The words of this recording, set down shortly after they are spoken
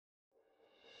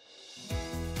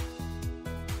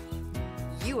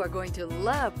You are going to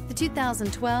love the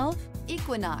 2012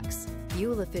 Equinox.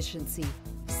 Fuel efficiency,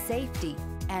 safety,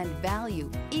 and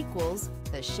value equals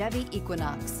the Chevy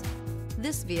Equinox.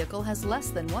 This vehicle has less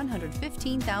than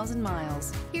 115,000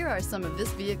 miles. Here are some of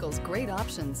this vehicle's great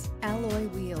options: alloy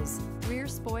wheels, rear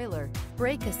spoiler,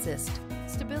 brake assist,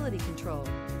 stability control,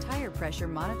 tire pressure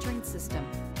monitoring system,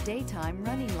 daytime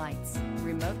running lights,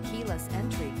 remote keyless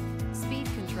entry, speed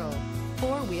control,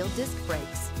 four-wheel disc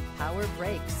brakes, power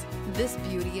brakes. This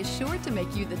beauty is sure to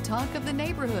make you the talk of the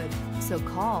neighborhood. So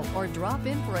call or drop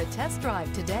in for a test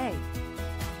drive today.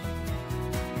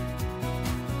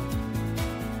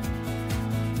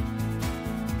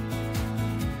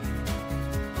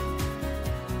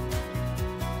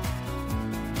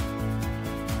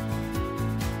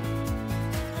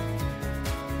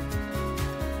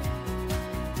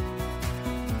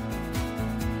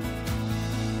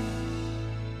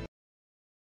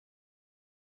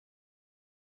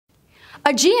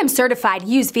 A GM-certified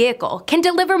used vehicle can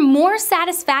deliver more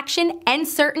satisfaction and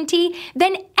certainty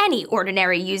than any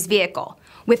ordinary used vehicle.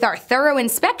 With our thorough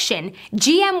inspection,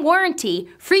 GM warranty,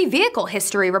 free vehicle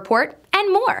history report,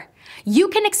 and more. You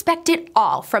can expect it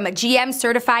all from a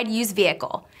GM-certified used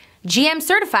vehicle.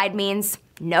 GM-certified means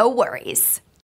no worries.